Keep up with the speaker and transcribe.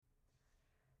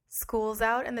School's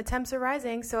out and the temps are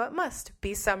rising, so it must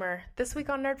be summer. This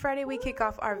week on Nerd Friday, we kick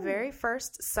off our very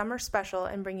first summer special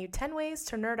and bring you 10 ways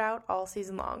to nerd out all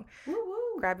season long.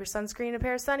 Woo-woo. Grab your sunscreen and a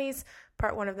pair of sunnies.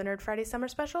 Part 1 of the Nerd Friday summer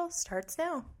special starts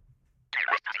now.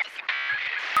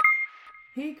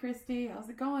 Hey, Christy. How's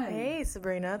it going? Hey,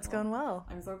 Sabrina. It's going well.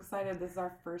 I'm so excited. This is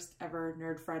our first ever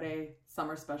Nerd Friday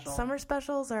summer special. Summer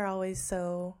specials are always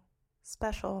so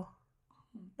special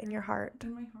in your heart.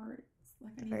 In my heart. It's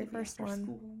like I need Very to be first after one.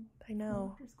 School. I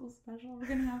know. After school special. We're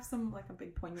going to have some, like, a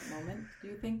big poignant moment, do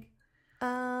you think?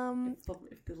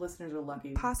 If the listeners are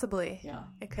lucky. Possibly. Yeah.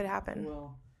 It could happen.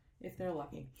 Will, if they're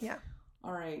lucky. Yeah.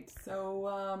 All right,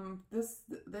 so this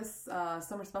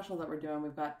summer special that we're doing,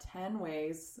 we've got 10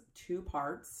 ways, 2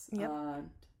 parts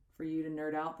for you to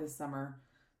nerd out this summer.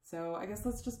 So I guess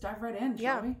let's just dive right in,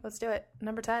 shall we? Let's do it.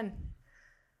 Number 10,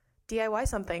 DIY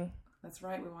something. That's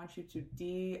right. We want you to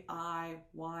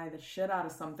DIY the shit out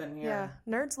of something here. Yeah,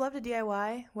 nerds love to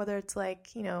DIY, whether it's like,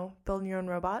 building your own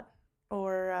robot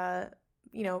or,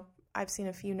 I've seen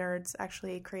a few nerds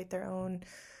actually create their own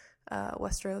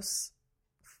Westeros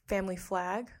family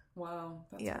flag. Wow,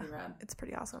 that's pretty rad. It's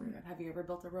pretty awesome. Have you ever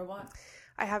built a robot?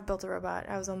 I have built a robot.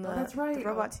 I was on the, that's right. the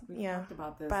robot. We talked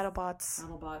about this. BattleBots.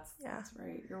 BattleBots. Yeah. That's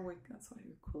right. That's why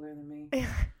you're cooler than me.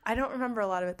 I don't remember a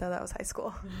lot of it though. That was high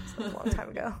school. So a long time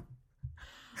ago.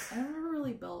 I never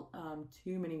really built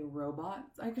too many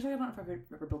robots. Actually, I don't know if I've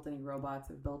ever built any robots.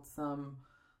 I've built some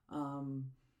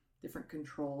different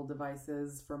control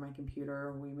devices for my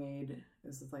computer. We made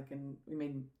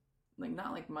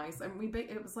not like mice. I mean,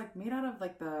 it was like made out of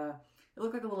like it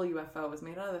looked like a little UFO. It was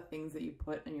made out of the things that you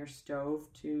put in your stove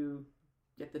to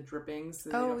get the drippings.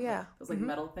 So those like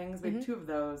metal things. We had 2 of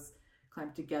those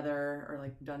clamped together or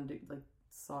like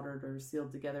soldered or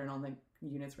sealed together, and all the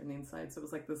units were in the inside. So it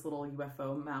was like this little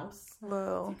UFO mouse. Whoa!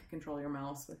 So you could control your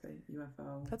mouse with a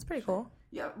UFO. That's pretty cool.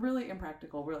 Yeah, really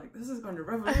impractical. We're like, this is going to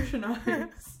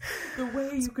revolutionize the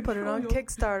way you control put it on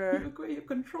Kickstarter. The way you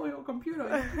control your computer.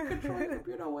 You can control your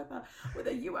computer with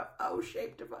a UFO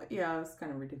shaped device. Yeah, it was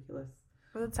kind of ridiculous.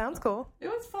 Well, it sounds cool. It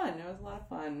was fun. It was a lot of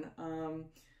fun.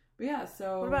 But yeah,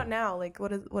 so what about now? Like,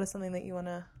 what is something that you want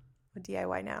to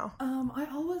DIY now? I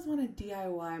always want to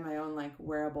DIY my own like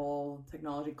wearable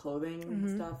technology clothing and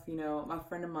stuff. A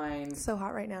friend of mine. It's so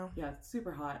hot right now. Yeah, it's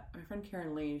super hot. My friend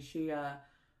Karen Lee, she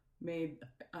made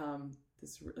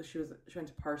this. She went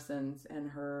to Parsons, and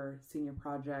her senior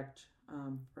project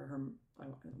for her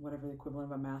whatever the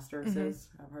equivalent of a master's is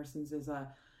at Parsons is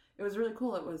it was really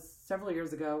cool. It was several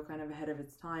years ago, kind of ahead of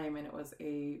its time, and it was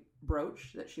a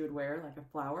brooch that she would wear, like a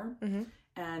flower.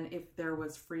 And if there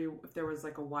was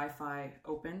like a Wi-Fi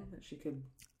open that she could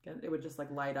get, it would just like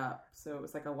light up. So it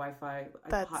was like a Wi-Fi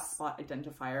hotspot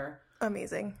identifier.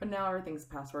 Amazing. But now everything's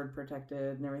password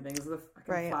protected and everything. So the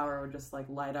Right. flower would just like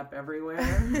light up everywhere.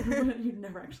 But you'd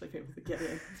never actually be able to get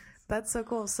in. That's so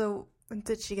cool. So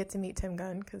did she get to meet Tim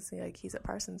Gunn? Because he's at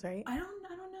Parsons, right? I don't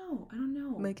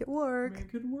know. Make it work.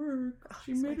 Make it work. Oh,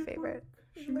 She he's made my it favorite. work.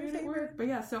 He's She my made it favorite. work. But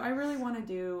yeah, so I really want to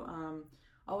do.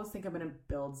 I always think I'm going to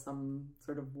build some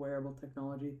sort of wearable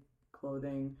technology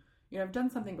clothing. I've done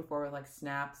something before with like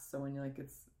snaps. So when you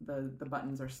it's the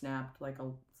buttons are snapped, like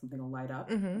something will light up.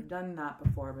 I've done that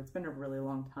before, but it's been a really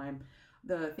long time.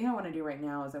 The thing I want to do right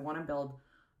now is I want to build,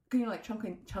 like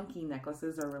chunky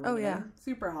necklaces are really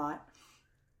super hot.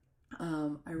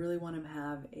 I really want to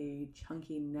have a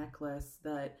chunky necklace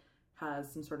that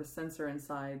has some sort of sensor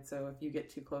inside. So if you get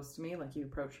too close to me, like you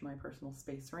approach my personal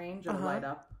space range, it'll light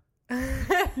up.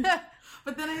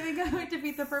 But then I think I might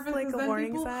defeat the purpose. Like because a then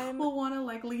warning people sign. will want to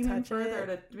like lean in Touch further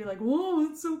it. to be like, whoa,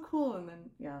 it's so cool. And then,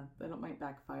 then it might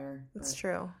backfire. That's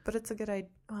true. But it's a good idea.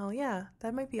 Well, yeah,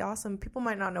 that might be awesome. People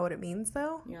might not know what it means,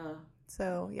 though. Yeah.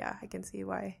 So, yeah, I can see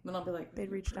why Then I'll be like,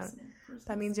 they'd reach down. personal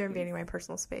That means you're invading my space.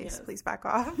 personal space. Yes. Please back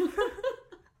off.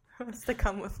 Has to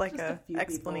come with like Just a a few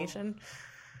explanation.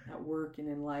 At work and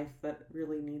in life that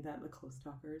really need that, the close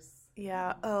talkers.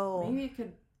 Yeah. Oh. Maybe it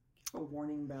could a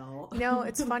warning bell.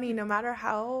 It's funny. No matter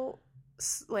how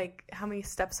many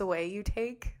steps away you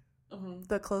take,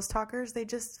 the close talkers, they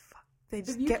just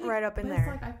get right up in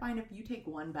there. It's like I find if you take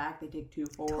one back, they take 2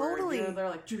 forward. Totally. They're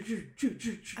like,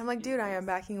 I'm like, dude, I am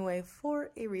backing away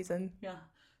for a reason. Yeah.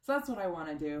 So that's what I want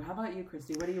to do. How about you,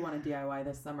 Christy? What do you want to DIY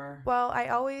this summer? Well, I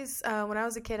always, when I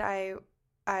was a kid,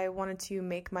 I wanted to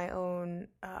make my own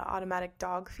automatic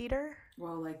dog feeder.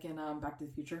 Well, like in Back to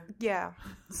the Future? Yeah.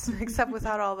 Except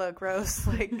without all the gross,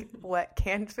 wet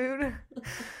canned food.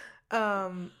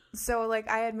 So,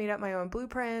 I had made up my own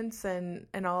blueprints and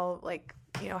all,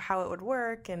 how it would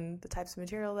work and the types of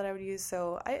material that I would use.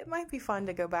 So, it might be fun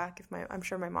to go back I'm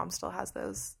sure my mom still has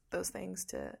those things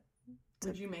to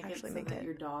Would you make it so make that it.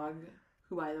 your dog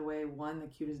who, by the way, won the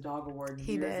Cutest Dog Award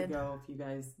He years did. ago, if you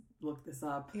guys look this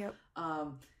up. Yep.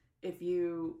 If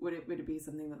you, would it be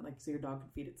something that, like, so your dog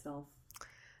could feed itself?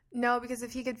 No, because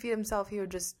if he could feed himself, he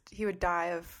would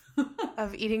die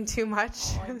of eating too much.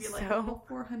 Oh, I'd be like a little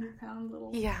 400-pound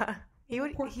little yeah,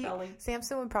 pork belly.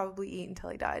 Samson would probably eat until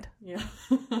he died. Yeah.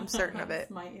 I'm certain of it.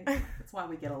 That's why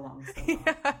we get along so well.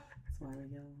 Yeah. That's why we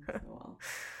get along so well.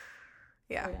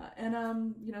 Yeah. Oh, yeah.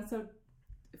 And you know, so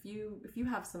if you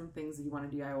have some things that you want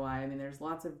to DIY, I mean, there's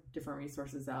lots of different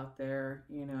resources out there.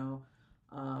 You know,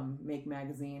 Make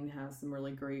Magazine has some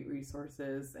really great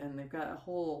resources, and they've got a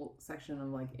whole section of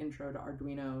like intro to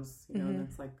Arduinos. You know, and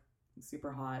it's like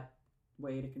super hot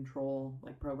way to control,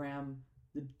 like, program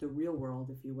the real world,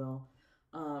 if you will.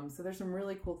 So there's some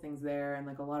really cool things there, and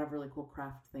like a lot of really cool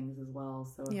craft things as well.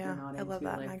 So if you're not into, I love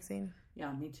that like, magazine.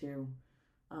 Yeah, me too.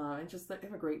 And just they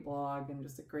have a great blog, and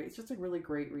it's just a really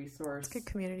great resource. It's good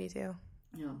community too.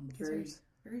 Yeah, very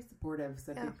very supportive.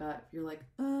 So Yeah. if you're like,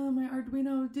 my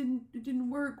Arduino didn't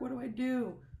work, what do I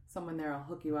do? Someone there will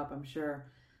hook you up, I'm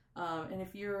sure. And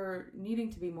if you're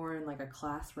needing to be more in like a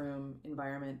classroom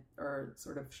environment or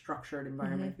sort of structured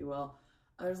environment, if you will,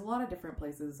 there's a lot of different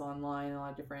places online, a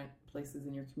lot of different places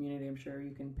in your community. I'm sure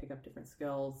you can pick up different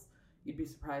skills. You'd be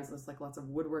surprised. There's like lots of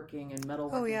woodworking and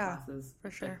metalworking classes, for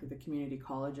sure, like the community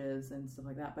colleges and stuff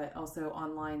like that. But also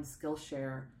online,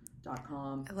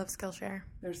 Skillshare.com. I love Skillshare.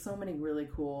 There's so many really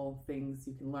cool things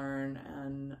you can learn,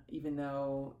 and even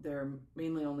though they're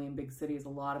mainly only in big cities, a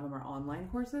lot of them are online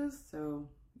courses. So,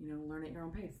 you know, learn at your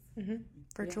own pace.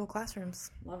 Virtual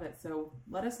classrooms. Love it. So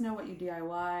let us know what you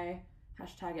DIY.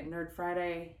 Hashtag it Nerd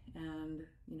Friday, and,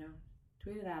 you know,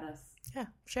 tweet it at us. Yeah,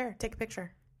 share. Take a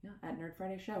picture. Yeah, at Nerd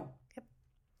Friday Show. Yep.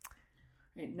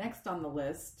 All right, next on the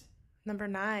list. Number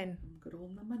 9. Good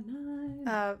old number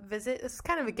 9. Visit. It's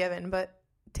kind of a given, but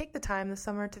take the time this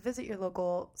summer to visit your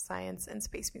local science and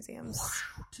space museums.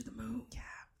 Wow, to the moon. Yeah,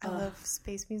 I love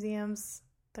space museums.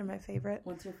 They're my favorite.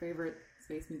 What's your favorite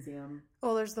space museum?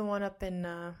 Well, there's the one up in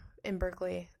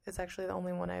Berkeley. It's actually the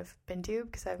only one I've been to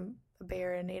because I'm a Bay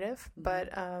Area native. But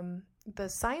the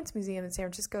Science Museum in San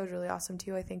Francisco is really awesome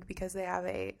too, I think, because they have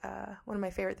one of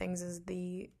my favorite things is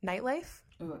the nightlife.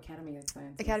 Oh, Academy of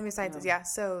Sciences. Academy of Sciences, yeah.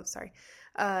 So, sorry.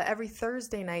 Every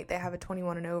Thursday night, they have a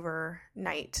 21 and over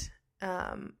night.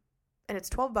 And it's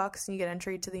 $12, and you get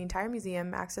entry to the entire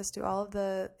museum, access to all of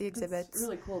the exhibits. It's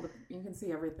really cool. You can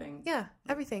see everything. Yeah,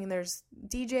 everything. There's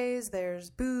DJs,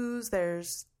 there's booze,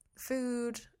 there's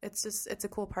food. It's a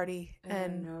cool party.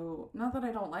 And no, not that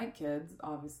I don't like kids.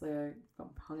 Obviously, I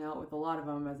hung out with a lot of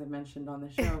them, as I mentioned on the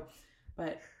show.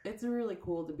 But it's really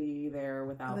cool to be there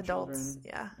without adults.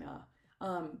 Children.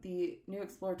 Yeah. The new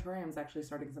Exploratorium is actually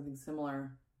starting something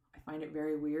similar. I find it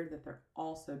very weird that they're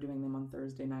also doing them on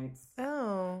Thursday nights.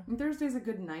 Oh. And Thursday's a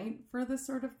good night for this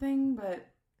sort of thing, but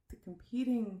the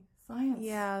competing science.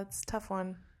 Yeah, it's a tough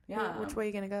one. Yeah. Which way are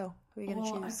you going to go? Who are you going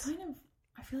to choose?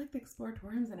 I feel like the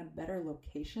Exploratorium's in a better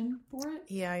location for it.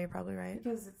 Yeah, you're probably right.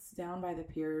 Because it's down by the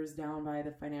piers, down by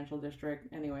the financial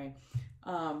district. Anyway,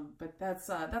 but that's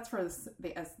for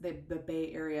the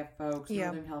Bay Area folks,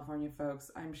 Northern California folks.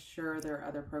 I'm sure there are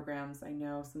other programs. I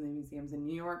know some of the museums in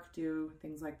New York do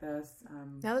things like this.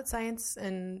 Now that science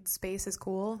and space is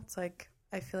cool, it's like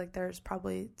I feel like there's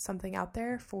probably something out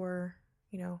there for,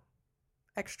 you know,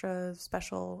 extra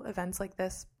special events like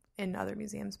this in other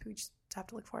museums, but we just have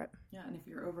to look for it. Yeah, and if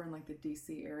you're over in like the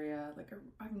DC area, like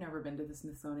I've never been to the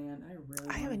Smithsonian.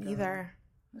 I haven't either.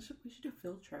 We should do a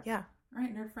field trip. Yeah. All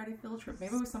right, Nerd Friday field trip.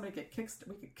 Maybe somebody we could kickstart.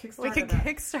 We could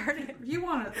kickstart it. If you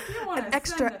want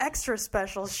an extra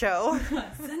special show.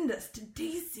 Send us to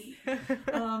DC.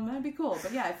 That'd be cool.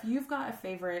 But yeah, if you've got a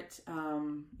favorite,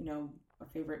 a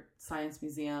favorite science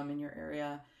museum in your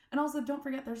area. And also, don't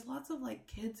forget, there's lots of like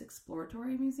kids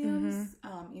exploratory museums,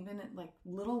 even at, like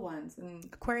little ones, and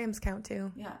aquariums count too.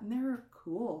 Yeah, and they're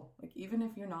cool. Like even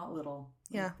if you're not little,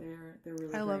 like, they're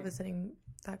really. I love visiting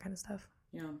that kind of stuff.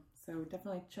 Yeah, so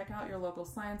definitely check out your local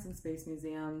science and space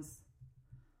museums.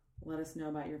 Let us know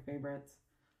about your favorites.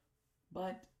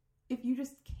 But if you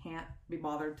just can't be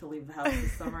bothered to leave the house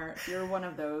this summer, if you're one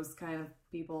of those kind of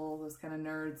people, those kind of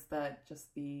nerds that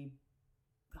just the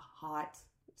hot.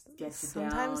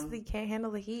 Sometimes they can't handle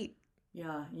the heat.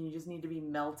 Yeah, you just need to be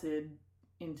melted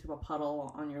into a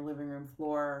puddle on your living room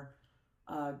floor.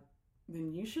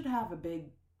 Then you should have a big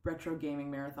retro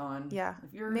gaming marathon. Yeah,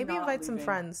 if you're maybe invite some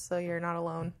friends so you're not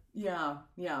alone. Yeah,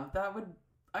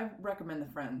 I recommend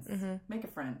the friends. Make a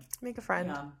friend.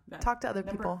 Yeah, talk to other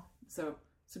people. So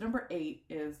number 8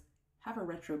 is have a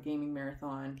retro gaming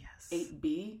marathon. Yes.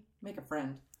 8B, make a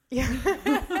friend. Yeah.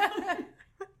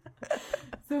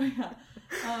 So yeah.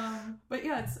 But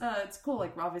yeah, it's cool.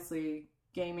 Like obviously,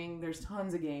 gaming, there's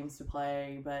tons of games to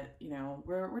play, but you know,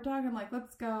 we're talking like,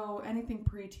 let's go anything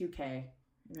pre 2K.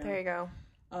 You know? There you go.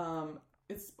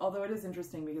 Although it is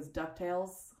interesting because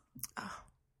DuckTales. Oh,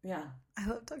 yeah, I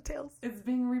love DuckTales. It's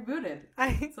being rebooted.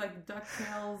 It's It's like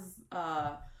DuckTales.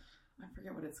 I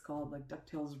forget what it's called. Like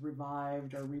DuckTales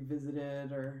Revived or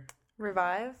Revisited or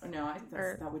Revive. Oh, no, I think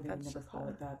that would never call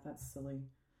it that. That's silly.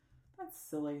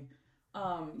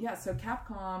 Yeah. So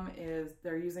Capcom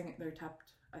they're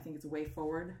tapped. I think it's Way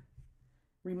Forward,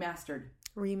 remastered.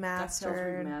 DuckTales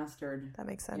remastered. That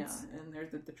makes sense. Yeah, and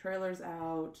there's the trailer's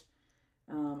out.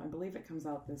 I believe it comes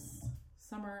out this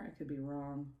summer. I could be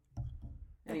wrong.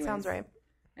 That sounds right.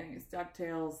 Anyways,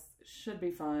 DuckTales should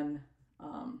be fun.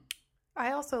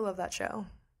 I also love that show.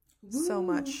 Woo. So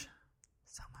much.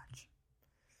 So much.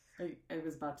 I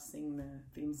was about to sing the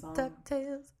theme song.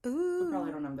 DuckTales. Ooh. We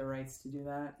probably don't have the rights to do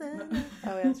that.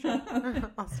 Oh, yeah, that's true.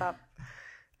 I'll stop.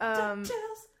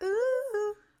 DuckTales.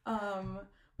 Ooh.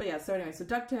 But yeah, so anyway, so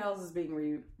DuckTales is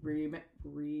being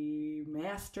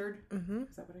remastered. Mm-hmm.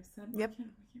 Is that what I said? Yep. I can't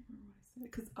remember what I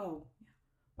said.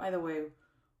 By the way,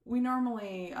 we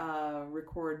normally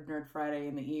record Nerd Friday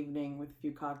in the evening with a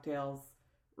few cocktails.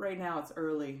 Right now it's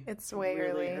early. It's way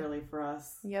really early for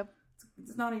us. Yep.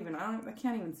 It's not even, I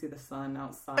can't even see the sun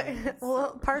outside.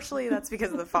 Well, partially that's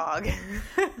because of the fog.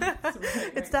 Right.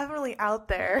 It's definitely out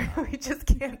there. We just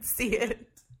can't see it.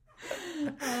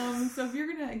 So if you're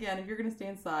gonna stay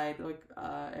inside,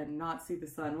 and not see the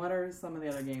sun, what are some of the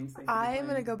other games that I am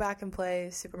gonna go back and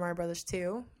play Super Mario Brothers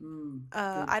 2.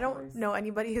 I don't know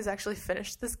anybody who's actually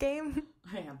finished this game.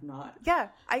 I have not. Yeah,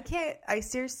 I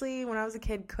seriously, when I was a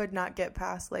kid, could not get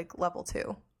past like level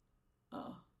 2.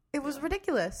 Oh, it was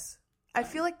ridiculous. I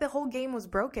feel like the whole game was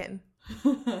broken.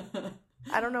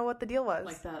 I don't know what the deal was.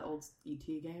 Like that old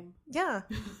E.T. game? Yeah.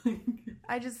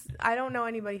 I don't know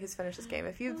anybody who's finished this game.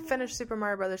 If you've finished Super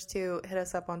Mario Brothers 2, hit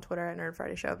us up on Twitter at Nerd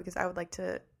Friday Show because I would like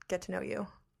to get to know you.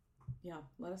 Yeah,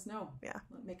 let us know. Yeah.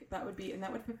 That would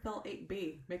fulfill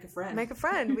 8B. Make a friend. Make a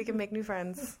friend. We can make new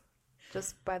friends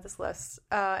just by this list.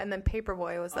 And then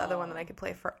Paperboy was the other one that I could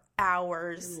play for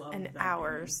hours and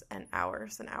hours and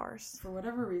hours and hours. For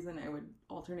whatever reason, I would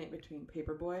alternate between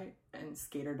Paperboy and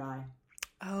Skate or Die.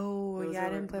 Oh, I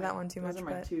didn't play that one too much. Those are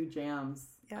my two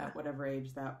jams yeah. at whatever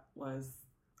age that was.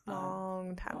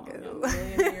 Long time ago. A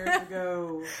million years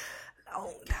ago.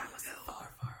 Long time ago.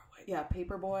 Far, far away. Yeah,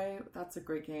 Paperboy, that's a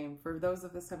great game. For those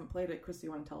of us who haven't played it, Chris, do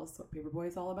you want to tell us what Paperboy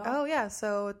is all about? Oh, yeah.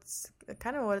 So it's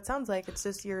kind of what it sounds like. It's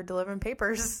just you're delivering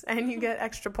papers and you get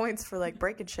extra points for like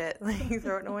breaking shit. Like you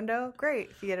throw it in a window, great.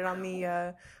 If you get it on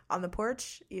the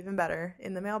porch, even better.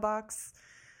 In the mailbox.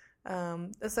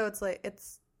 So it's like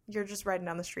you're just riding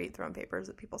down the street throwing papers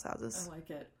at people's houses. I like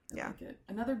it. I like it.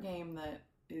 Another game that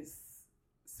is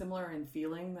similar in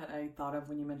feeling that I thought of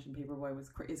when you mentioned Paperboy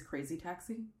is Crazy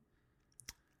Taxi.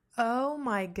 Oh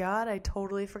my god, I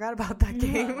totally forgot about that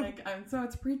game. Yeah, so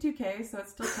it's pre-2K, so it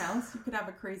still counts. You could have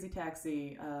a Crazy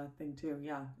Taxi thing too.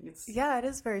 Yeah, it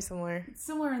is very similar. It's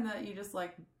similar in that you just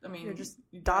you're just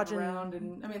dodging around,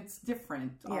 and it's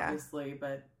different, obviously,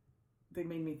 but it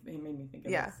made me think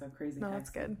of it. So Crazy Taxi. No,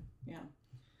 that's good. Yeah.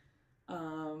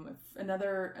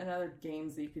 Another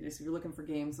games that you could just, if you're looking for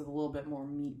games with a little bit more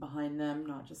meat behind them,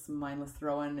 not just some mindless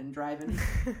throwing and driving.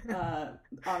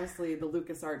 Obviously, the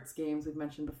LucasArts games we've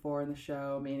mentioned before in the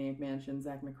show, Maniac Mansion,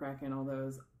 Zack McCracken, all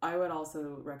those. I would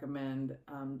also recommend,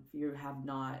 if you have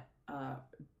not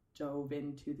dove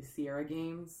into the Sierra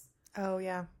games. Oh,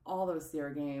 yeah. All those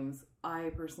Sierra games.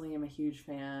 I personally am a huge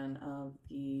fan of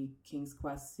the King's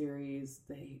Quest series,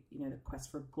 the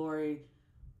Quest for Glory,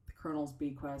 Colonel's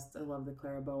Bequest. I love the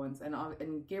Clara Bowens, and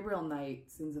Gabriel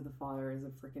Knight, Sins of the Father, is a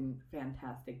freaking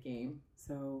fantastic game.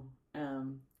 So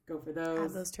go for those.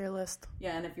 Add those to your list.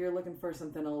 Yeah, and if you're looking for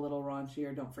something a little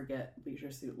raunchier, don't forget Leisure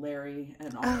Suit Larry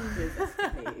and all of his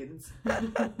escapades. That's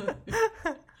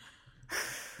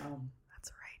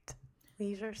right,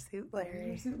 Leisure Suit Larry.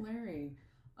 Leisure Suit Larry.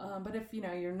 But if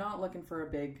you're not looking for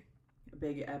a big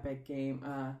epic game,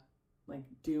 like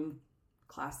Doom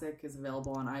Classic is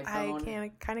available on iPhone. I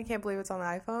can't believe it's on the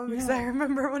iPhone because I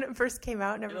remember when it first came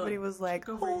out and everybody was like,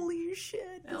 "Holy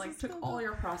shit!" It took all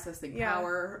your processing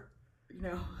power.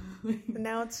 And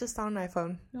now it's just on an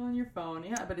iPhone. On your phone,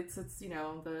 yeah. But it's it's the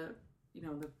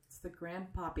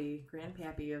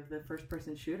grandpappy of the first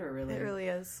person shooter. Really, it really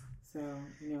is. So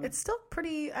it's still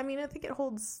pretty. I mean, I think it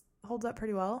holds up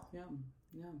pretty well. Yeah.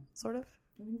 Sort of.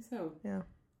 I think so. Yeah.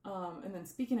 And then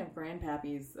speaking of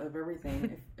grandpappies of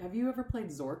everything, have you ever played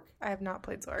Zork? I have not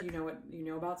played Zork. Do you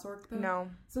know about Zork though?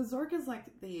 No. So Zork is like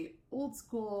the old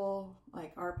school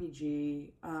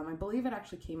RPG. I believe it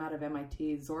actually came out of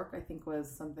MIT. Zork, I think, was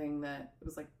something that it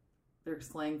was like their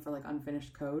slang for like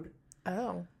unfinished code.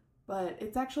 Oh. But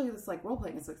it's actually this like role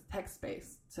playing. It's like text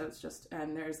based, so it's just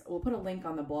and we'll put a link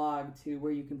on the blog to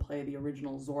where you can play the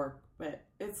original Zork. But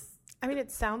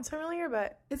it sounds familiar,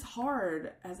 but it's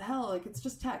hard as hell. Like it's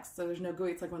just text, so there's no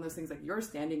GUI. It's like one of those things like you're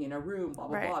standing in a room, blah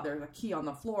blah blah. There's a key on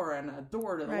the floor and a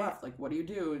door to the left. Like what do you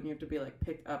do? And you have to be like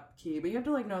pick up key, but you have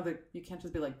to like know that you can't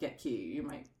just be like get key. You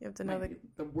have to know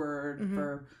the word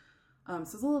for. So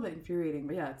it's a little bit infuriating,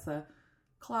 but yeah, it's a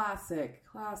classic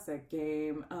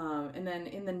game. And then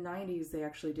in the 90s, they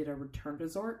actually did a Return to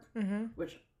Zork,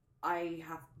 which I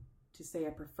have to say I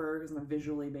prefer because I'm a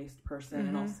visually based person.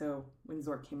 And also when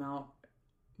Zork came out,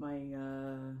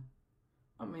 I'm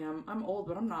old,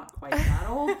 but I'm not quite that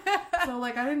old. So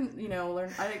like I didn't,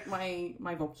 learn.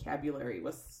 My vocabulary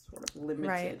was sort of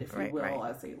limited, if you will,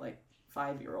 as a like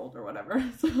 5-year-old or whatever.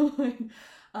 So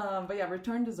but yeah,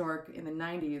 Return to Zork in the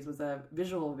 90s was a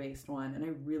visual based one, and I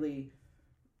really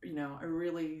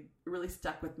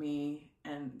stuck with me.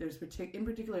 And in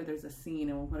particular, there's a scene,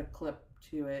 and we'll put a clip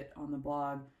to it on the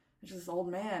blog. It's just this old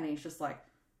man, and he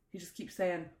just keeps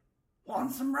saying,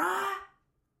 "Want some rye?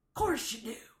 Of course you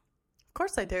do. Of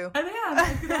course I do." And yeah,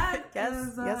 like that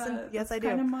yes, I do.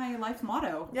 Kind of my life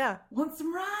motto. Yeah. Want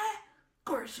some rye? Of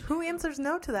course you do. Who answers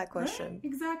no to that question?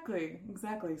 Right?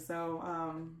 Exactly. So,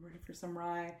 ready for some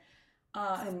rye.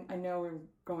 And I know we're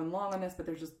going long on this, but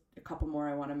there's just a couple more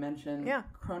I want to mention. Yeah.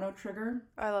 Chrono Trigger.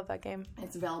 I love that game.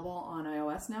 It's available on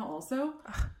iOS now also.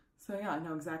 So yeah,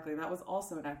 no, exactly. That was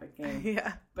also an epic game.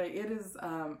 Yeah. But it is,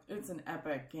 it's an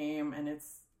epic game, and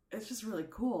it's just really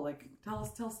cool. Like, tell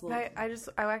us a little. I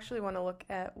actually want to look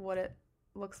at what it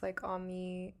looks like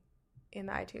in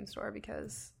the iTunes store,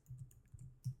 because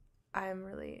I'm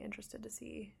really interested to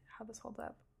see how this holds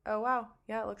up. Oh wow,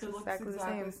 yeah, it looks exactly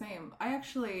the same. I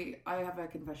have a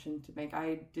confession to make.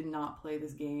 I did not play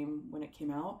this game when it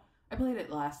came out. I played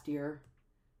it last year,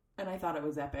 and I thought it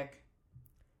was epic.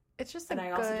 It's just I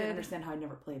also didn't understand how I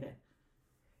never played it.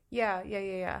 Yeah.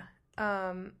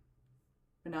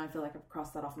 But now I feel like I've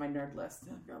crossed that off my nerd list.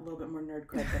 I've got a little bit more nerd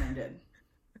cred than I did.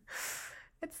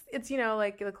 It's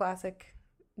like the classic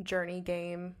journey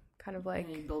game. Kind of like...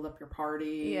 And you build up your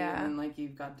party, and then like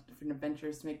you've got different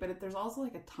adventures to make. But there's also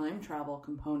like a time travel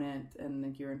component, and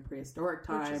like you're in prehistoric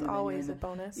time. Which is always a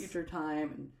bonus. Future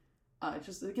time, and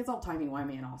it gets all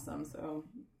timey-wimey and awesome, so...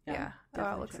 Yeah.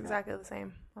 Oh, it looks exactly the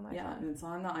same on the iPhone. Yeah, and it's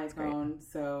on the iPhone,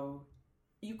 so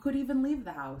you could even leave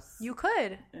the house. You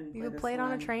could. You could play it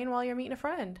on a train while you're meeting a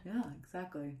friend. Yeah,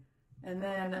 exactly. And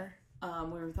then...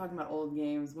 we were talking about old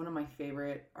games. One of my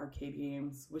favorite arcade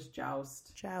games was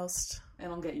Joust. And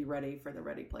it'll get you ready for the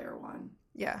Ready Player One.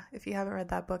 Yeah, if you haven't read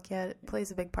that book yet, it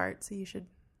plays a big part, so you should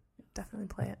definitely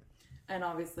play it. And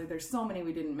obviously, there's so many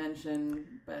we didn't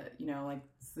mention, but like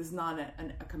this is not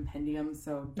a compendium,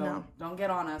 so don't get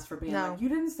on us for being like, you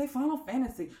didn't say Final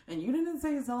Fantasy and you didn't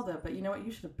say Zelda, but you know what,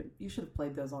 you should have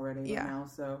played those already. Yeah. Now,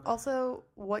 so also,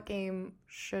 what game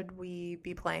should we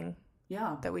be playing?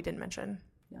 Yeah, that we didn't mention.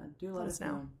 Yeah, do let us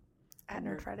know. At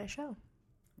Nerd Friday Show.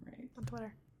 Right. On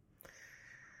Twitter.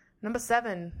 Number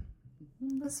 7.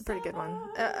 This is a pretty good one.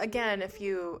 Again, if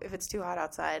it's too hot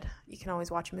outside, you can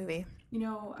always watch a movie.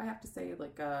 I have to say,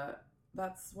 like,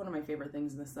 that's one of my favorite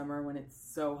things in the summer when it's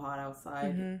so hot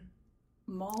outside. Mm-hmm.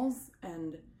 Malls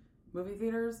and movie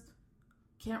theaters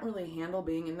can't really handle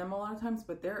being in them a lot of times,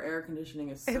 but their air conditioning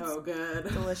is so good.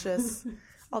 Delicious.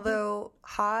 Although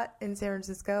hot in San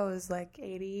Francisco is like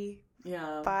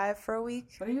 85 for a week.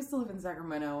 But I used to live in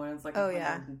Sacramento, and it's like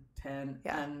 110.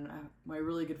 Yeah. And my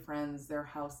really good friends, their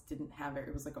house didn't have it.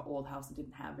 It was like an old house that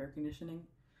didn't have air conditioning.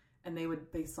 And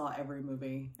they saw every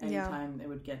movie. Anytime they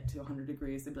would get to 100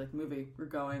 degrees, they'd be like, movie, we're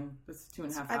going. This is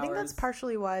 2.5 hours. I think that's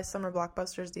partially why summer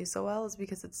blockbusters do so well, is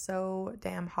because it's so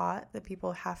damn hot that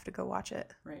people have to go watch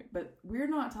it. Right. But we're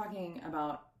not talking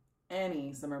about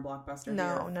any summer blockbuster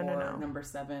No. Number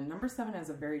 7. Number 7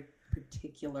 has a very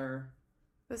particular...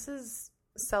 This is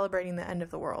celebrating the end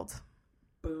of the world.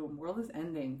 Boom. World is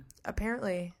ending.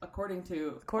 Apparently. According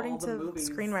to movies.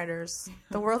 Screenwriters,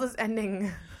 the world is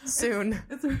ending soon.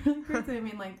 It's really crazy. I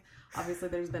mean, like, obviously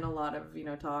there's been a lot of,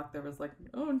 talk. There was like,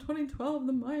 in 2012,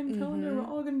 the Mayan calendar, we're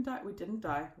all going to die. We didn't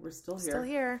die. We're still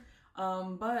here.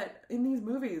 But in these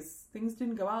movies, things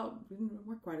didn't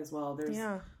work quite as well.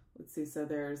 Let's see. So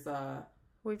there's...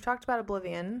 We've talked about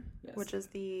Oblivion, which is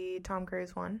the Tom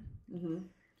Cruise one. Mm-hmm.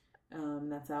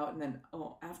 That's out, and then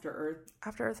After Earth.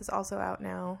 After Earth is also out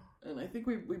now. And I think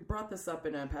we brought this up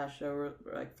in a past show,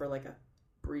 like for like a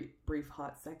brief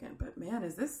hot second. But man,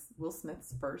 is this Will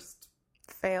Smith's first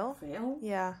fail?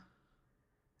 Yeah.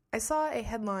 I saw a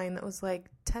headline that was like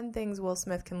 10 things Will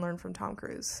Smith can learn from Tom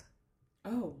Cruise.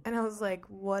 Oh, And I was like,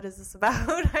 what is this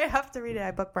about? I have to read it.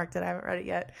 I bookmarked it. I haven't read it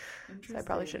yet. interesting. So I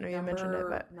probably shouldn't have even mentioned it,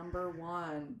 but number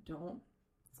one, don't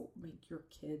make your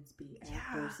kids be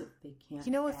actors if they can't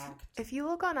you know, act. if you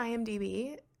look on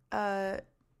IMDb,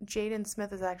 Jaden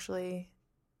Smith is actually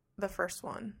the first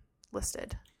one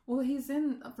listed. Well, he's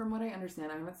in, from what I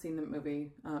understand, I haven't seen the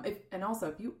movie. And also,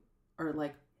 if you are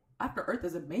like, After Earth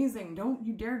is amazing, don't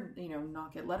you dare,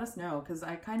 knock it. Let us know, because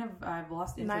I've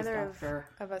lost interest Neither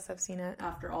of us have seen it.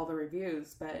 after all the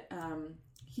reviews. But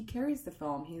he carries the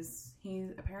film. He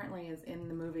apparently is in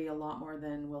the movie a lot more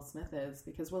than Will Smith is,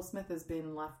 because Will Smith has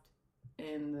been left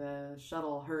in the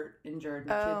shuttle, hurt, injured,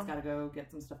 and the kid's got to go get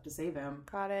some stuff to save him.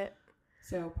 Got it.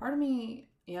 So part of me,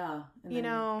 yeah. And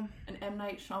and M.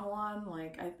 Night Shyamalan,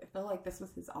 like, I feel like this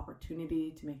was his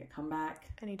opportunity to make a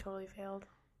comeback. And he totally failed.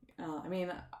 I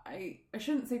mean, I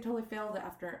shouldn't say totally failed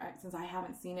since I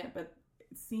haven't seen it, but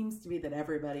it seems to be that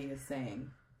everybody is saying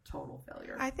total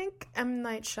failure. I think M.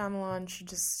 Night Shyamalan should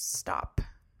just stop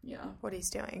what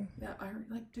he's doing. Yeah, I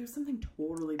like do something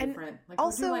totally And different. Like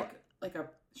also, would you like a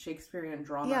Shakespearean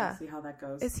drama and see how that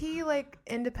goes. Is he like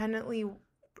independently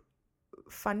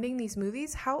funding these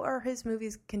movies? How are his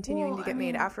movies continuing to get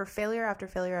made after failure after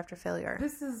failure after failure?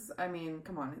 This is,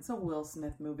 come on, it's a Will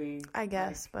Smith movie. I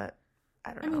guess, but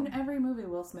I don't know. I mean, every movie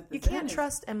Will Smith is you can't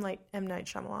trust M. Night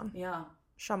Shyamalan. Yeah.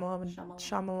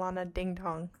 Shyamalana Ding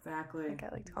Dong. Exactly. Like I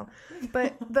like to call him.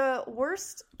 But the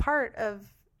worst part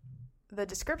of the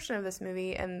description of this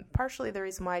movie, and partially the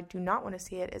reason why I do not want to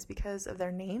see it, is because of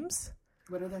their names.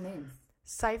 What are their names?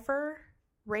 Cypher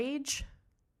Rage.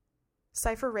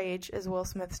 Cypher Rage is Will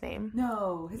Smith's name.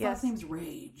 No, his last name's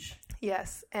Rage.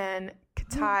 Yes, and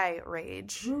Katai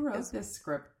Rage. Who wrote this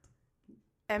script?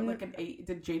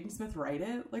 Did Jaden Smith write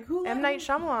it? Like who? M. Night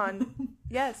Shyamalan.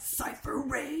 Yes. Cypher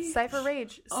Rage. Cypher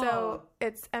Rage. So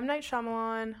it's M. Night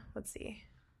Shyamalan. Let's see.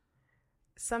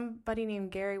 Somebody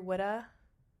named Gary Whitta.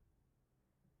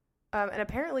 And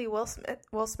apparently Will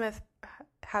Smith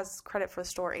has credit for the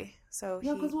story. So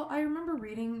because I remember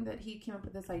reading that he came up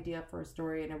with this idea for a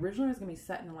story, and originally it was going to be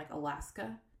set in like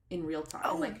Alaska in real time.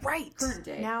 Oh, right. Current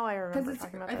day. Now I remember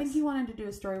talking about this. I think he wanted to do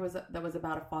a story that was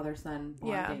about a father-son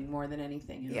bonding more than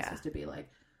anything. And it's supposed to be like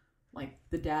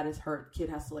the dad is hurt, kid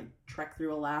has to like trek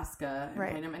through Alaska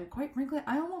and find him. And quite frankly,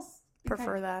 I almost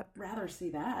prefer that. Rather see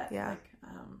that. Yeah. Like,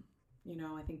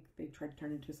 I think they tried to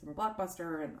turn it into a summer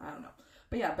blockbuster, and I don't know.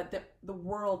 But yeah, but the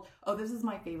world. Oh, this is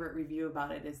my favorite review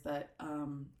about it. Is that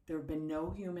there have been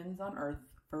no humans on Earth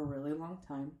for a really long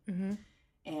time. Mm-hmm.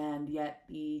 And yet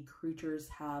the creatures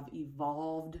have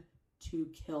evolved to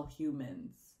kill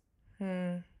humans.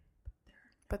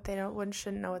 But they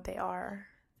shouldn't know what they are.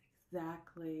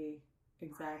 Exactly.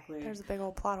 There's a big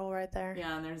old plot hole right there.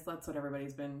 Yeah, and that's what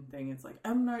everybody's been thinking. It's like,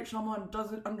 M. Night Shyamalan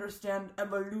doesn't understand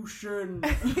evolution.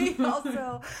 He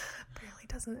also apparently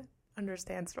doesn't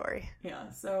understand story. Yeah,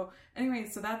 so anyway,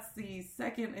 so that's the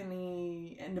second in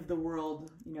the end of the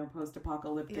world,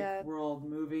 post-apocalyptic world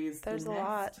movies. There's a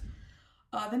lot.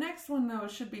 The next one, though,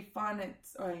 should be fun.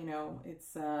 It's,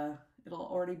 it'll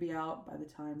already be out by the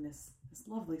time this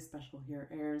lovely special here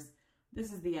airs.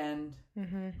 This is the end.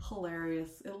 Mm-hmm.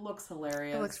 Hilarious. It looks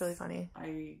hilarious. It looks really funny.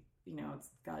 It's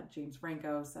got James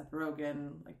Franco, Seth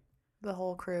Rogen, like the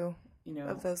whole crew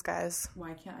of those guys.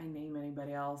 Why can't I name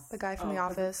anybody else? The guy from The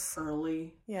Office.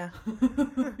 Early. Yeah.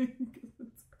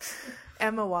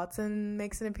 Emma Watson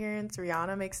makes an appearance.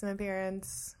 Rihanna makes an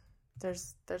appearance.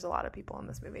 There's a lot of people in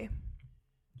this movie.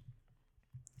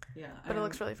 Yeah. But it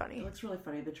looks really funny. It looks really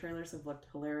funny. The trailers have looked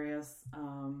hilarious.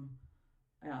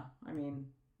 Yeah, I mean,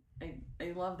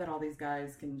 I love that all these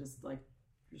guys can just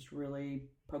really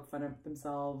poke fun at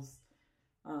themselves.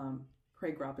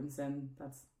 Craig Robinson,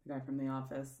 that's the guy from The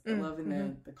Office. I love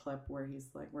in the clip where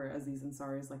where Aziz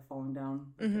Ansari is falling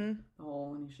down the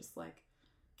hole, and he's just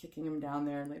kicking him down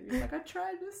there, and he's like, I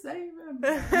tried to save him.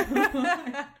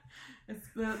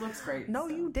 It looks great. No,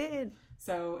 you did.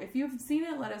 So if you've seen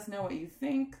it, let us know what you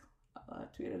think.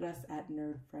 Tweet at us at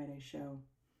Nerd Friday Show.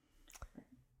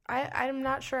 I'm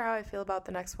not sure how I feel about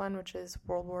the next one, which is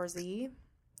World War Z.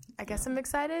 I guess I'm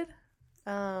excited.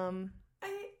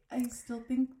 I still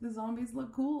think the zombies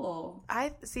look cool. I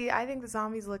think the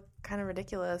zombies look kind of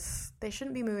ridiculous. They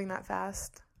shouldn't be moving that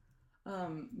fast.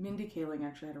 Mindy Kaling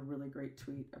actually had a really great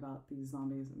tweet about these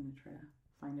zombies. I'm going to try to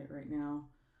find it right now.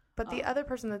 But the other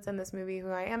person that's in this movie who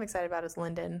I am excited about is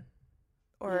Lyndon.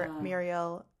 Or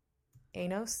Muriel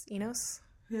Enos?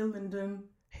 Hey, Lyndon.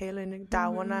 Hey, Lyndon.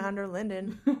 Dial 1-900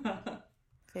 Lyndon.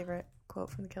 Favorite quote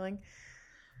from The Killing.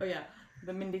 Oh yeah,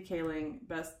 the Mindy Kaling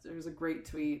best. There was a great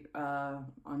tweet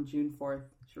on June 4th.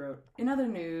 She wrote, "In other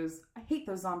news, I hate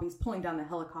those zombies pulling down the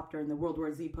helicopter in the World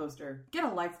War Z poster. Get a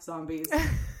life, zombies."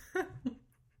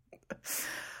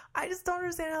 I just don't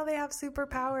understand how they have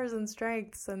superpowers and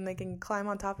strengths and they can climb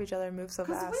on top of each other and move so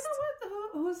fast. Because we know what.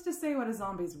 Who's to say what a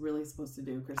zombie's really supposed to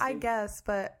do, Christy? I guess,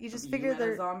 but you just figure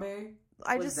they're a zombie.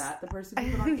 Was just that the person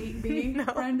who put on 8B? No.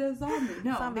 Friend a zombie.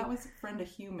 No, Zombie. that was friend a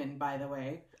human, by the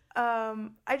way. I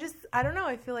don't know.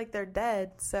 I feel like they're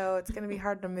dead, so it's going to be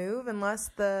hard to move unless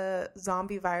the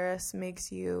zombie virus makes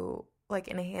you, like,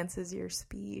 enhances your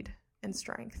speed and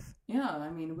strength. Yeah, I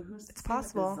mean, who's it's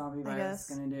possible, what the zombie virus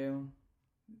is going to do?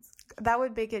 That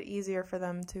would make it easier for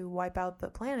them to wipe out the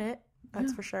planet,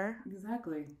 that's for sure.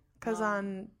 Exactly. Because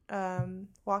on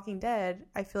Walking Dead,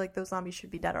 I feel like those zombies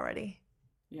should be dead already.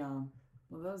 Yeah.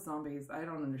 Well, those zombies, I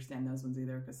don't understand those ones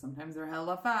either, because sometimes they're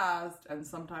hella fast, and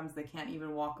sometimes they can't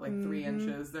even walk like 3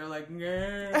 inches. They're like,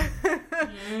 yeah.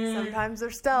 Sometimes they're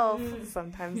stealth,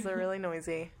 sometimes they're really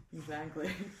noisy.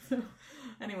 Exactly. So,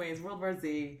 anyways, World War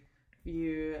Z,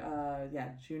 you,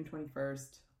 June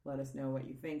 21st, let us know what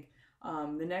you think.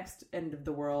 The next end of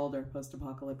the world or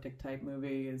post-apocalyptic type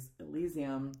movie is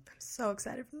Elysium. I'm so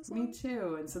excited for this one. Me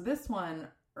too. And so this one,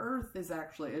 Earth is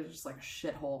just like a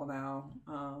shithole now.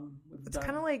 It's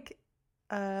kind of like,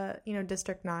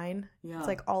 District 9. Yeah. It's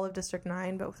like all of District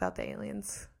 9, but without the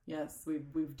aliens. Yes,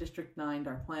 we've District 9'd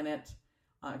our planet,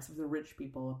 except for the rich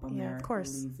people up on there. Of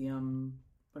course. Elysium.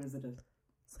 What is it?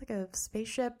 It's like a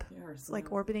spaceship. Yeah, it's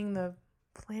like orbiting the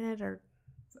planet or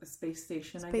a space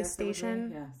station. Space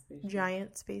station. Yeah, space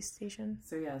giant space station.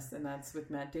 So yes, and that's with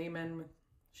Matt Damon with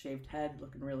shaved head,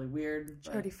 looking really weird.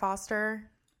 Jodie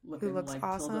Foster, who looks like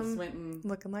awesome. Tilda Swinton,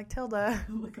 looking like Tilda,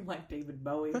 looking like David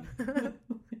Bowie.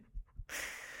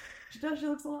 She does. She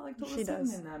looks a lot like Tilda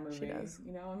Swinton in that movie. She does.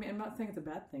 You know, I mean, I'm not saying it's a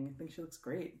bad thing. I think she looks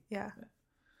great. Yeah. But,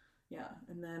 yeah,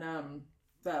 and then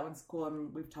that one's cool.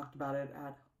 We've talked about it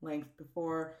at length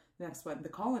before. Next one, The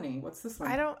Colony. What's this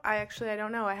one? I don't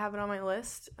know. I have it on my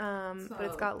list. But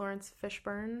it's got Lawrence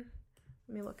Fishburne.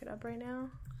 Let me look it up right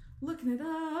now. Looking it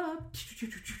up.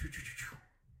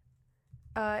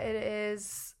 It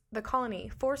is The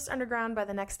Colony. Forced underground by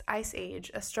the next ice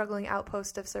age, a struggling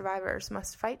outpost of survivors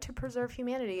must fight to preserve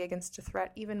humanity against a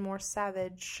threat even more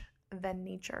savage than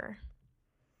nature.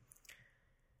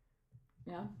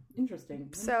 Yeah,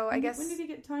 interesting. So I guess... When did he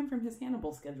get time from his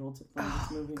Hannibal schedule to film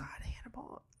this movie? Oh, God,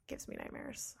 Hannibal gives me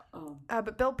nightmares. Oh.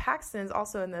 But Bill Paxton is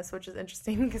also in this, which is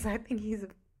interesting because I think he's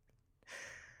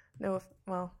Oh,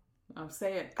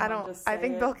 say it. I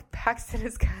think Bill Paxton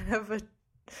is kind of a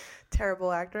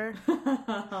terrible actor.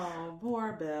 Oh,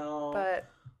 poor Bill. But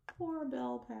poor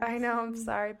Bill Paxton. I know. I'm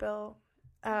sorry, Bill.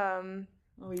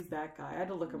 Oh, he's that guy. I had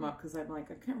to look him up because I'm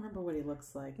like, I can't remember what he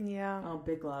looks like. Yeah. Oh,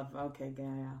 Big Love. Okay,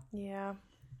 yeah. Yeah.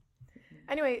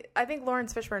 Anyway, I think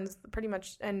Lawrence Fishburne's pretty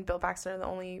much, and Bill Paxton are the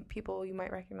only people you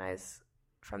might recognize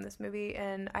from this movie,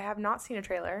 and I have not seen a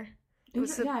trailer. I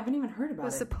haven't even heard about it. It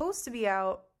was supposed to be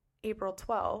out April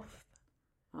 12th,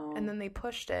 and then they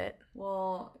pushed it.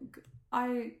 Well,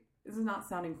 this is not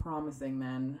sounding promising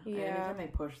then. Yeah. Anytime they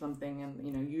push something,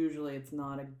 and, usually it's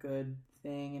not a good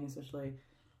thing, and especially,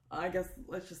 I guess,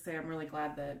 let's just say I'm really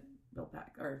glad that Bill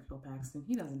Paxton,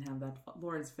 he doesn't have that.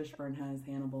 Lawrence Fishburne has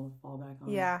Hannibal to fall back on.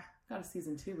 Yeah. Got a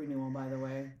season 2 renewal, by the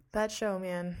way. That show,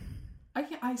 man.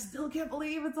 I still can't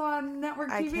believe it's on network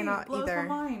TV. I cannot it blows either.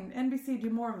 my mind. NBC, do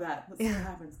more of that. Let's see what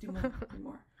happens. Do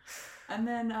more. And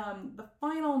then the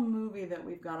final movie that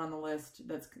we've got on the list,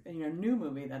 that's new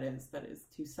movie that is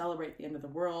to celebrate the end of the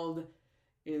world,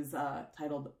 is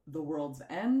titled The World's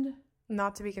End.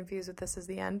 Not to be confused with This Is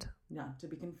the End. Not to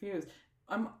be confused.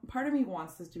 Part of me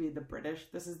wants this to be the British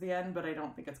This Is the End, but I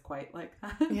don't think it's quite like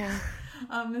that. Yeah.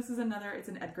 It's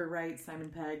an Edgar Wright, Simon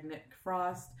Pegg, Nick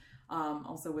Frost,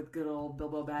 also with good old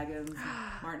Bilbo Baggins,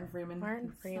 Martin Freeman.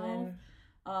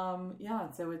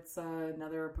 So it's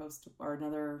another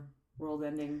another world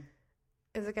ending.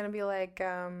 Is it going to be like,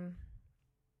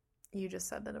 you just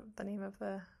said the name of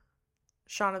the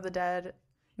Shaun of the Dead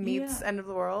meets End of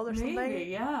the World or something?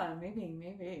 Maybe.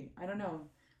 I don't know.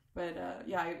 But,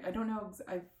 I don't know.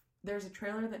 There's a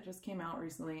trailer that just came out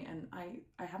recently, and I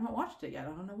haven't watched it yet. I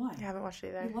don't know why. I haven't watched it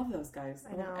either. I love those guys.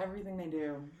 I love everything they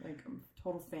do. Like, I'm a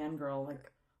total fangirl.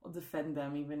 Like, I'll defend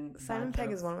them even. Simon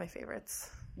Pegg is one of my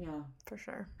favorites. Yeah. For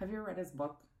sure. Have you ever read his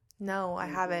book? No, I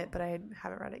Very have cool. it, but I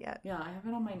haven't read it yet. Yeah, I have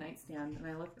it on my nightstand, and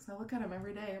I look at him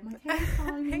every day. I'm like, hey,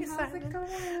 Simon, Hey, how's Simon. it going?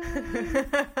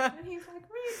 And he's like,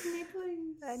 read me,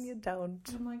 please. And you don't.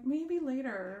 And I'm like, maybe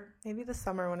later. Maybe the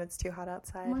summer when it's too hot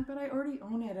outside. I'm like, but I already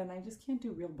own it, and I just can't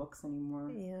do real books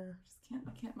anymore. Yeah.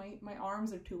 I can't. My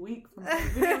arms are too weak from playing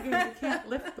video games. I can't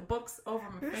lift the books over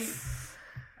my face.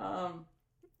 But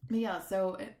yeah,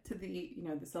 so to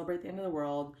to celebrate the end of the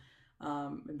world.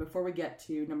 And before we get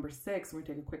to number 6, we're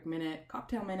gonna take a quick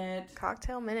cocktail minute.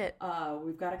 Cocktail minute.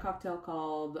 We've got a cocktail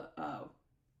called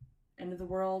End of the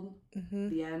World,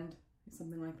 The End,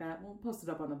 something like that. We'll post it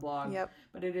up on the blog. Yep.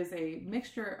 But it is a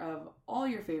mixture of all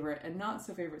your favorite and not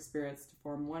so favorite spirits to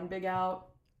form one big out.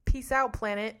 Peace out,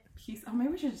 planet.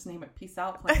 Maybe we should just name it Peace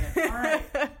Out Planet. All right.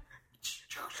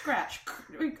 Scratch.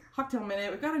 Cocktail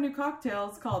minute. We've got a new cocktail.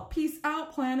 It's called Peace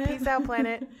Out Planet. Peace out,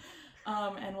 planet.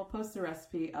 And we'll post the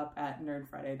recipe up at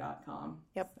nerdfriday.com.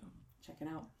 Yep. So check it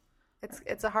out.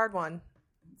 It's a hard one.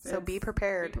 So be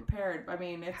prepared. Be prepared. I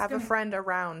mean, have a friend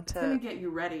around to. It's going to get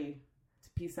you ready to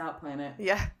Peace Out Planet.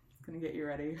 Yeah. It's going to get you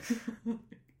ready.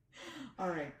 All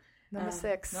right. Number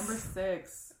 6. Number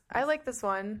 6. I like this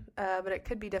one, but it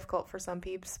could be difficult for some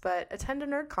peeps. But attend a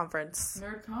nerd conference.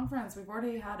 Nerd conference. We've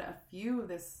already had a few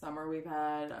this summer. We've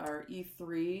had our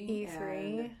E3.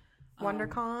 And,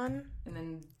 WonderCon. And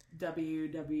then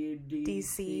WWDC.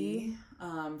 DC.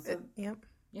 Yep.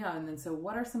 Yeah, and then so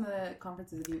what are some of the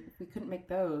conferences, if we couldn't make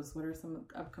those, what are some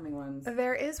upcoming ones?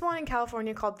 There is one in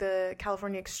California called the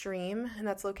California Extreme, and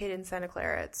that's located in Santa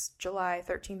Clara. It's July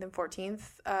 13th and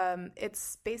 14th.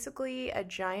 It's basically a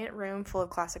giant room full of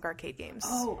classic arcade games.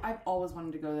 Oh, I've always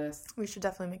wanted to go to this. We should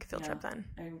definitely make a field trip then.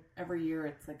 Every year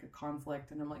it's like a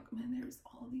conflict, and I'm like, man, there's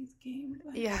all these games.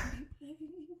 Yeah.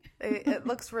 It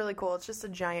looks really cool. It's just a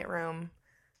giant room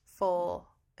full,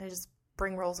 and just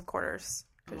bring rolls of quarters.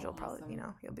 Because you'll probably,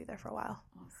 you'll be there for a while.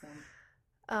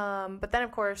 Awesome. But then,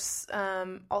 of course,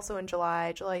 also in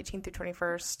July 18th through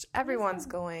 21st, everyone's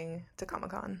going to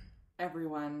Comic-Con.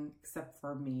 Everyone except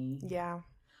for me. Yeah.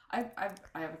 I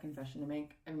have a confession to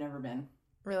make. I've never been.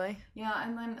 Really? Yeah,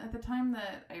 and then at the time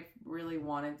that I really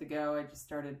wanted to go, I just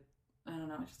started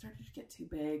to get too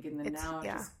big, and then it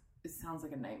sounds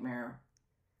like a nightmare.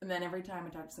 And then every time I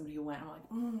talk to somebody who went, I'm like,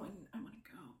 oh, I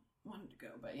wanted to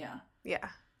go, but yeah. Yeah.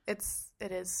 It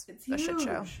is it's a huge. shit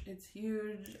show. It's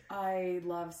huge. I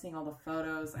love seeing all the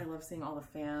photos. I love seeing all the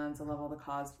fans. I love all the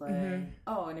cosplay. Mm-hmm.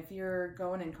 Oh, and if you're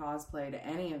going in cosplay to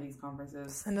any of these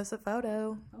conferences, send us a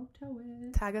photo. Photo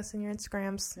it. Tag us in your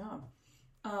Instagrams. Yeah.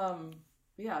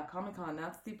 Yeah, Comic-Con,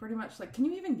 that's pretty much like, can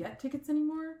you even get tickets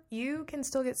anymore? You can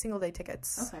still get single day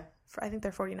tickets. Okay. I think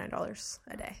they're $49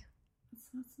 a day.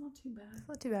 That's not too bad. It's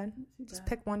not too bad. Just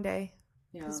pick one day.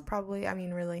 Yeah. Because probably,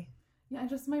 really. Yeah,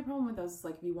 just my problem with those is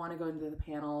like if you want to go into the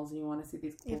panels and you want to see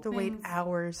these cool you have to things, wait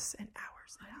hours and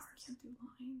hours and hours. I just can't do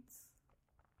lines.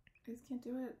 I just can't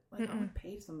do it. Like I would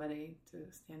pay somebody to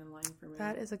stand in line for me.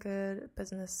 That is a good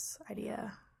business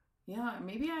idea. Yeah,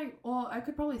 maybe I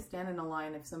could probably stand in a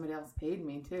line if somebody else paid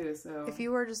me too. So if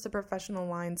you were just a professional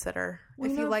line sitter,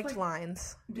 if you liked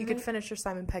lines, you could finish your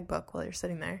Simon Pegg book while you're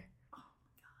sitting there. Oh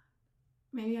my god.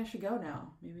 Maybe I should go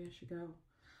now. Maybe I should go.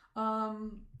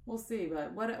 We'll see,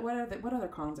 but what other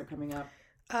cons are coming up?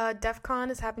 DEF CON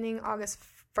is happening August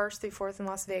 1st through 4th in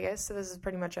Las Vegas, so this is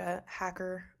pretty much a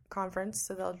hacker conference,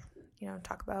 so they'll,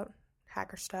 talk about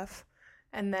hacker stuff.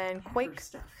 And then Hacker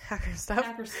stuff. Hacker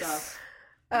stuff.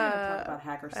 Talk about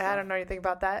hacker stuff. I don't know anything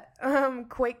about that.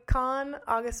 QuakeCon,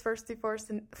 August 1st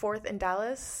through 4th in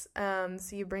Dallas.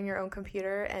 So you bring your own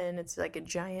computer, and it's like a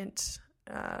giant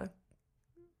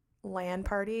LAN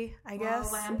party, I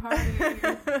guess.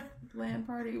 LAN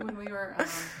party. When we were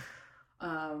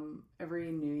every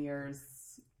New Year's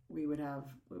we would have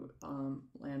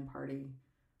LAN party.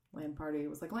 It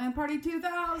was like LAN party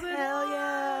 2000. Hell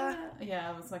yeah!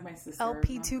 Yeah, it was like my sister.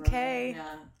 LP2K.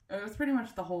 Yeah, it was pretty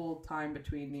much the whole time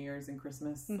between New Year's and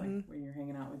Christmas, like when you're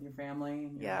hanging out with your family.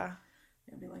 And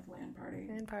it'd be like LAN party.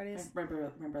 LAN parties. My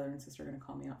brother and sister are gonna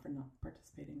call me out for not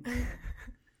participating.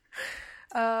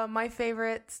 My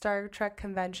favorite Star Trek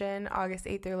convention, August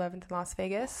 8th through 11th in Las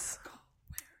Vegas. Go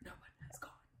where no one has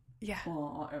gone. Yeah,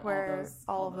 where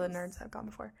all of the nerds have gone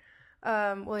before.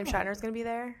 William Shatner's going to be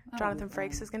there. Jonathan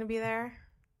Frakes is going to be there.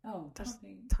 Oh, there's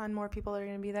a ton more people that are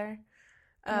going to be there.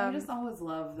 I just always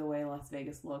love the way Las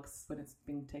Vegas looks when it's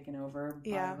being taken over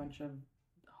by a bunch of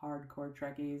hardcore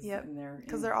Trekkies. Yep,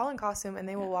 because they're all in costume and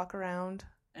they will walk around.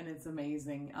 And it's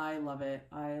amazing. I love it.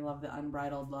 I love the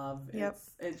unbridled love. Yep.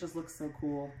 It just looks so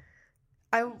cool.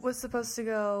 I was supposed to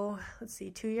go,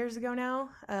 2 years ago now,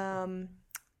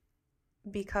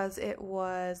 because it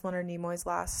was Leonard Nimoy's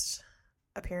last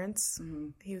appearance. Mm-hmm.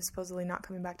 He was supposedly not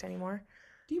coming back to anymore.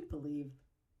 Do you believe?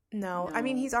 No. No. I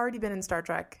mean, he's already been in Star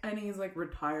Trek. And he's like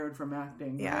retired from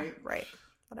acting, Yeah, right? right.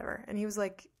 Whatever. And he was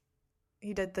like,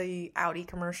 he did the Audi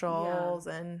commercials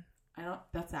and...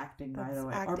 That's acting, by That's the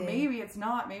way. acting. Or maybe it's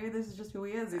not. Maybe this is just who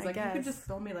he is. He's I like, you could guess. just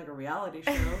film me like a reality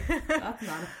show. That's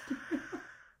not.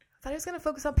 I thought he was going to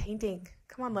focus on painting.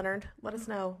 Come on, Leonard. Let us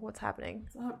know what's happening.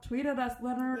 What's up? Tweet at us,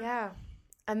 Leonard. Yeah.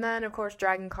 And then, of course,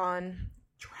 Dragon Con.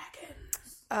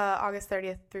 Dragons. August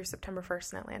 30th through September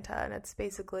 1st in Atlanta. And it's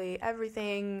basically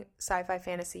everything sci-fi,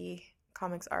 fantasy,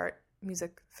 comics, art,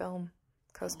 music, film,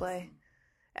 cosplay, Awesome.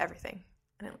 everything.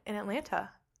 In Atlanta.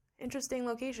 Interesting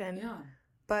location. Yeah.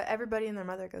 But everybody and their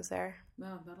mother goes there.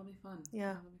 No, that'll be fun.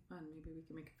 Yeah. That'll be fun. Maybe we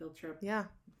can make a field trip. Yeah.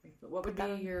 What would Put that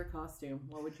be on. your costume?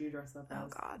 What would you dress up Oh,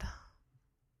 as? God.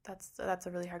 That's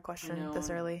a really hard I question know, this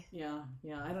early. Yeah.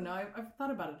 I don't know. I've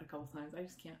thought about it a couple times. I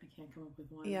can't come up with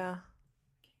one. Yeah.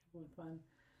 Can't come up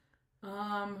with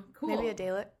one. Cool. Maybe a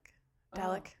Dalek. Oh,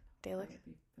 Dalek. That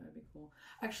would be cool.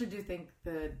 I actually do think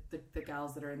the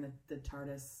gals that are in the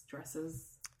TARDIS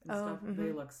dresses and stuff,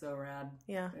 they look so rad.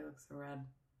 Yeah. They look so rad.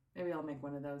 Maybe I'll make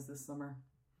one of those this summer.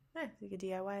 You could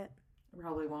DIY it. I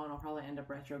probably won't. I'll probably end up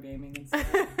retro gaming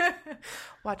instead.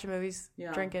 Watching movies,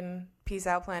 Yeah. drinking Peace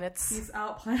Out Planets. Peace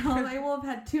out planet. They will have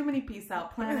had too many peace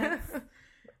out planets,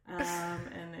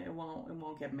 and it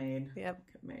won't get made. Yep.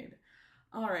 Get made.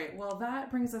 All right. Well,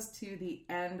 that brings us to the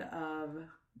end of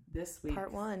this week.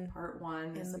 Part one.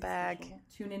 In In the bag. Special.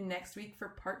 Tune in next week for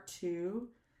part 2.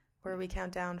 Where we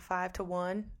count down 5 to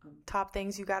 1. Top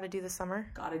things you got to do this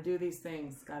summer. Gotta do these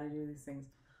things.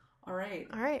 All right.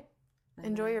 All right.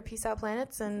 Enjoy your Peace Out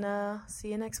Planets and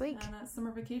see you next week. And that's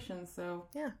summer vacation, so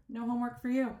Yeah. no homework for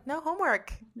you. No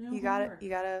homework. No You got it. homework. You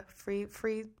got a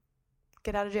free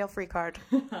get out of jail free card.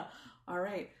 All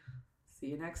right. See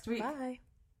you next week. Bye.